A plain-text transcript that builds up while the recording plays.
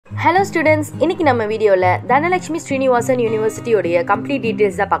Hello students, இன்னைக்கு நம்ம வீடியோல Dhanalakshmi Srinivasan University உடைய complete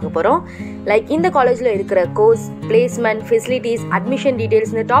details தான் பார்க்க போறோம். Like இந்த காலேஜ்ல இருக்கிற course, placement, facilities, admission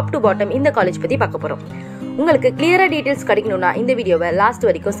details top to bottom இந்த காலேஜ் பத்தி பார்க்க போறோம். உங்களுக்கு clear details கிடைக்கணும்னா இந்த வீடியோவை லாஸ்ட்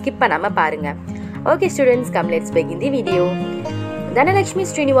வரைக்கும் skip பண்ணாம பாருங்க. Okay students, come let's begin the video. Dhanalakshmi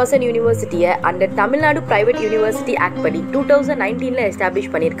Srinivasan University under Tamilnadu Private University Act படி 2019ல establish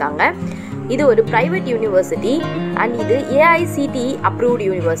பண்ணிருக்காங்க. இது ஒரு private university and இது AICTE approved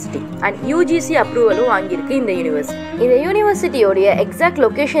university and UGC approvalum வாங்கியிருக்கு இந்த university. இந்த university உடைய exact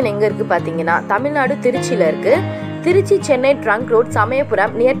location எங்க இருக்கு பாத்தீங்கன்னா தமிழ்நாடு திருச்சியில இருக்கு. Trichy Chennai trunk road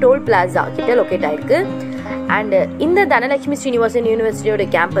Samayapuram near toll plaza கிட்ட லொகேட் ஆயிருக்கு. And இந்த Dhanalakshmi Srinivasan University உடைய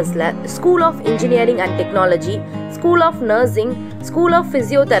campusல School of Engineering and Technology, School of Nursing, School of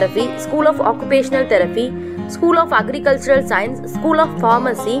Physiotherapy, School of Occupational Therapy, School of Agricultural Science, School of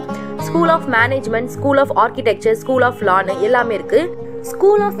Pharmacy, School of Management, School of Architecture, School of Law எல்லாமே இருக்கு.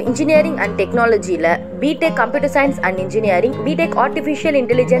 School of Engineering and Technology ல BTech Computer Science and Engineering, BTech Artificial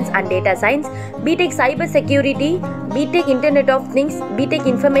Intelligence and Data Science, BTech Cyber Security, BTech Internet of Things, BTech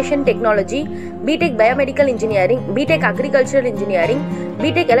Information Technology, BTech Biomedical Engineering, BTech Agricultural Engineering,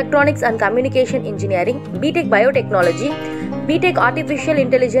 BTech Electronics and Communication Engineering, BTech Biotechnology, BTech Artificial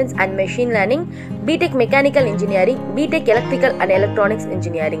Intelligence and Machine Learning, BTech Mechanical Engineering, BTech Electrical and Electronics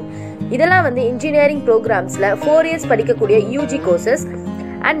Engineering. இதெல்லாம் வந்து engineering programsல 4 years படிக்கக்கூடிய UG courses.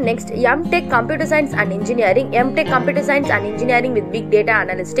 And next MTech Computer Science and Engineering, MTech Computer Science and Engineering with Big Data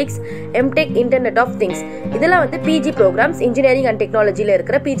Analytics, MTech Internet of Things. இதெல்லாம் வந்து PG programs, Engineering and Technologyல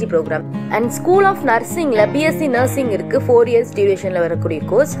இருக்கிற PG program. And School of Nursingல BSc Nursing இருக்கு 4 years durationல வரக்கூடிய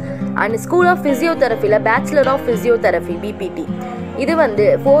course. And School of Physiotherapyல Bachelor of Physiotherapy BPT. இது வந்து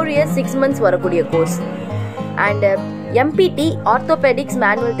 4 years 6 months வரக்கூடிய course. And MPT Orthopedics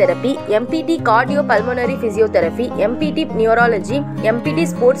Manual Therapy, MPT Cardiopulmonary Physiotherapy, MPT Neurology, MPT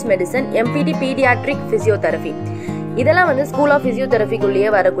Sports Medicine, MPT Pediatric Physiotherapy. இதெல்லாம் வந்து School of Physiotherapy குள்ளேயே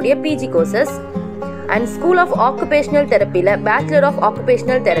வரக்கூடிய PG courses. And School of Occupational Therapyல Bachelor of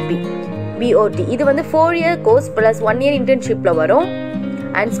Occupational Therapy BOT. இது வந்து 4 year course plus 1 year internshipல வரும்.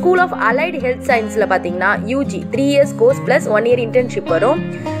 And School of Allied Health Scienceல பாத்தீங்கன்னா UG 3 years course plus 1 year internship வரும்.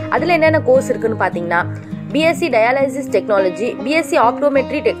 அதுல என்னென்ன கோர்ஸ் இருக்குன்னு பாத்தீங்கன்னா BSc Dialysis Technology, BSc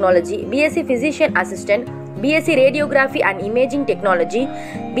Optometry Technology, BSc Physician Assistant, BSc Radiography and Imaging Technology,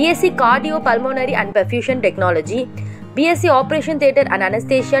 BSc Cardiopulmonary and Perfusion Technology, BSc Operation Theatre and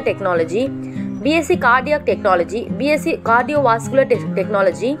Anesthesia Technology, BSc Cardiac Technology, BSc Cardiovascular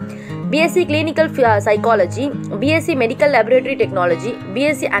Technology, BSc Clinical Psychology, BSc Medical Laboratory Technology,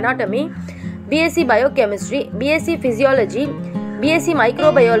 BSc Anatomy, BSc Biochemistry, BSc Physiology, BSc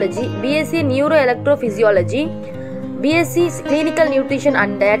Microbiology, BSc Neuroelectrophysiology, BSc Clinical Nutrition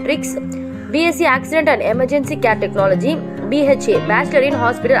and Dietetics, BSc Accident and Emergency Care Technology, BHA Bachelor in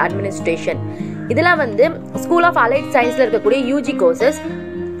Hospital Administration. இதெல்லாம் வந்து School of Allied Scienceல இருக்கக்கூடிய UG courses.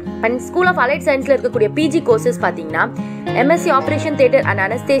 And School of Allied Scienceல இருக்கக்கூடிய PG courses பாத்தீங்கன்னா MSc Operation Theatre and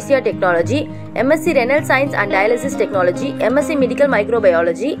Anesthesia Technology, MSc Renal Science and Dialysis Technology, MSc Medical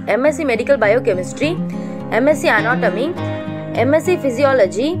Microbiology, MSc Medical Biochemistry, MSc Anatomy, MSc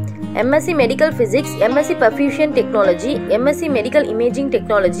Physiology, MSc Medical Physics, MSc Perfusion Technology, MSc Medical Imaging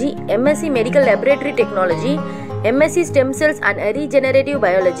Technology, MSc Medical Laboratory Technology, MSc Stem Cells and Regenerative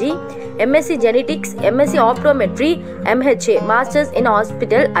Biology, MSc Genetics, MSc Optometry, MHA Masters in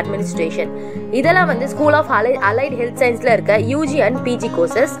Hospital Administration. இதெல்லாம் வந்து School of Allied Health Scienceல இருக்க UG and PG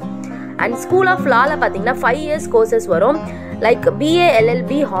courses. And School of Lawல பாத்தீங்கன்னா 5 years courses வரும். Like BA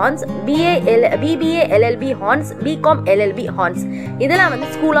LLB Hons, BBA LLB Hons, BCom LLB Hons. இதெல்லாம் வந்து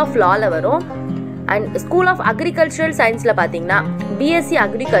School of Lawல வரும். And School of Agricultural Scienceல பாத்தீங்கன்னா BSc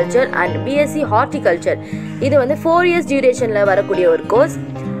Agriculture and BSc Horticulture. இது வந்து 4 years durationல வரக்கூடிய ஒரு course.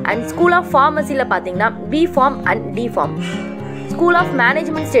 And School of Pharmacyல பாத்தீங்கன்னா B Pharm and D Pharm. School of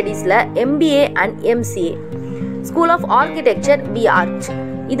Management Studiesல MBA and MCA. School of Architecture B Arch.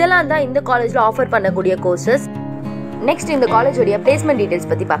 இதெல்லாம் தான் இந்த காலேஜ்ல ஆஃபர் பண்ணக்கூடிய கோர்சஸ். நெக்ஸ்ட் இந்த காலேஜோடைய பிளேஸ்மெண்ட் டீடைல்ஸ்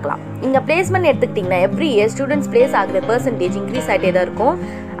பற்றி பார்க்கலாம். இங்கே பிளேஸ்மெண்ட் எடுத்துக்கிட்டிங்கன்னா எவ்ரி இயர் ஸ்டூடெண்ட்ஸ் பிளேஸ் ஆகிற பர்சன்டேஜ் இன்க்ரீஸ் ஆகிட்டே தான் இருக்கும்.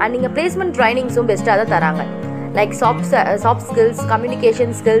 அண்ட் நீங்கள் பிளேஸ்மெண்ட் ட்ரைனிங்ஸும் பெஸ்ட்டாக தான் தராங்க. Like soft skills,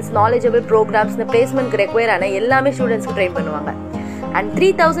 communication skills, knowledgeable programs, இந்த பிளேஸ்மெண்ட்க்கு ரெக்வயர் ஆன எல்லாமே ஸ்டூடெண்ட்ஸ்க்கு ட்ரெயின் பண்ணுவாங்க. And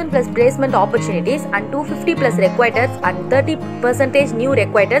 3,000 plus placement opportunities and 250 plus requiters and 30% new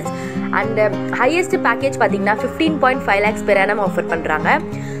requiters and highest package பாத்தீங்கன்னா 15.5 lakhs per annum ஆஃபர் பண்றாங்க.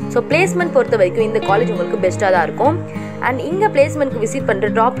 ஸோ பிளேஸ்மெண்ட் பொறுத்த வரைக்கும் இந்த காலேஜ் உங்களுக்கு பெஸ்ட்டாக தான் இருக்கும். அண்ட் இங்கே பிளேஸ்மெண்ட்க்கு விசிட்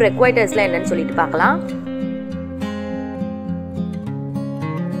பண்ணுற டாப் ரெக்வயர்டர்ஸ்லாம் என்னன்னு சொல்லிட்டு பார்க்கலாம்.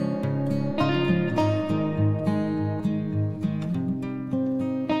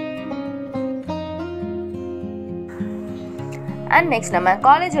 அண்ட் நெக்ஸ்ட் நம்ம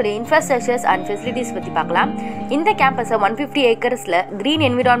காலேஜோட இன்ஃப்ராஸ்ட்ரக்சர்ஸ் அண்ட் ஃபெசிலிட்டிஸ் பற்றி பார்க்கலாம். இந்த கேம்பஸை 150 ஏக்கர்ஸில் க்ரீன்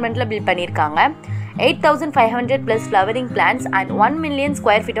என்விரான்மெண்ட்டில் பில்ட் பண்ணியிருக்காங்க. 8,500 plus flowering plants and 1 million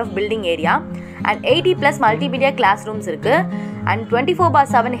square feet of building area and 80 plus multimedia classrooms இருக்கு. and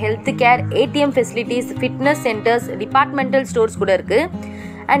 24/7 health care, ATM facilities, fitness centers, departmental stores கூட இருக்கு.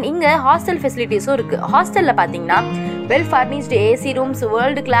 அண்ட் இங்கே ஹாஸ்டல் ஃபெசிலிட்டிஸும் இருக்குது. ஹாஸ்டலில் பார்த்தீங்கன்னா well furnished AC rooms,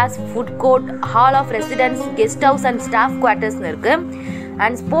 world class food court, hall of residence, guest house and staff குவார்ட்டர்ஸ்னு இருக்குது.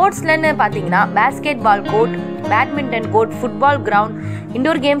 And ஸ்போர்ட்ஸ்லன்னு பார்த்தீங்கன்னா basket ball court, badminton court, football ground,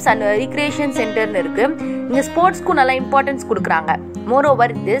 indoor games and recreation சென்டர்னு இருக்குது. இங்கே ஸ்போர்ட்ஸ்க்கும் நல்லா இம்பார்ட்டன்ஸ் கொடுக்குறாங்க. மோர்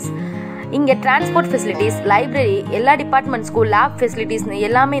ஓவர் திஸ் இங்கே transport facilities, library, எல்லா டிபார்ட்மெண்ட்ஸ்க்கும் lab ஃபெசிலிட்டிஸ்னு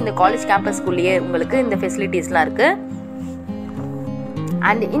எல்லாமே இந்த காலேஜ் கேம்பஸ்குள்ளேயே உங்களுக்கு இந்த ஃபெசிலிட்டிஸ்லாம் இருக்குது.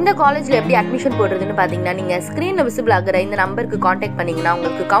 அண்ட் இந்த காலேஜில் எப்படி அட்மிஷன் போடுறதுன்னு பார்த்தீங்கன்னா நீங்கள் ஸ்க்ரீனில் விசிபிள் ஆகிற இந்த நம்பருக்கு காண்டாக்ட் பண்ணிங்கன்னா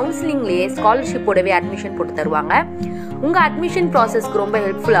உங்களுக்கு கவுன்சிலிங்லேயே ஸ்காலர்ஷிப்போடவே அட்மிஷன் போட்டு தருவாங்க. உங்கள் அட்மிஷன் ப்ராசஸ்க்கு ரொம்ப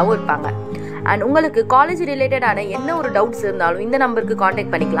ஹெல்ப்ஃபுல்லாகவும் இருப்பாங்க. அண்ட் உங்களுக்கு காலேஜ் ரிலேட்டடான என்ன ஒரு டவுட்ஸ் இருந்தாலும் இந்த நம்பருக்கு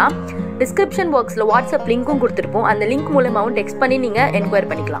காண்டாக்ட் பண்ணிக்கலாம். டிஸ்கிரிப்ஷன் பாக்ஸில் வாட்ஸ்அப் லிங்க்கும் கொடுத்துருப்போம். அந்த லிங்க் மூலமாகவும் டெக்ஸ்ட் பண்ணி நீங்கள் என்கொயரி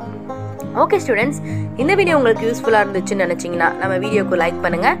பண்ணிக்கலாம். ஓகே ஸ்டூடெண்ட்ஸ், இந்த வீடியோ உங்களுக்கு யூஸ்ஃபுல்லாக இருந்துச்சுன்னு நினச்சிங்கன்னா நம்ம வீடியோக்கு லைக்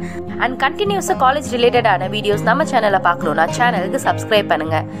பண்ணுங்கள். அண்ட் கண்டினியூஸாக காலேஜ் ரிலேட்டடான வீடியோஸ் நம்ம சேனலில் பார்க்கணுன்னா சேனலுக்கு சப்ஸ்கிரைப்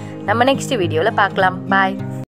பண்ணுங்கள். நம்ம நெக்ஸ்ட் வீடியோவில் பார்க்கலாம். பாய்.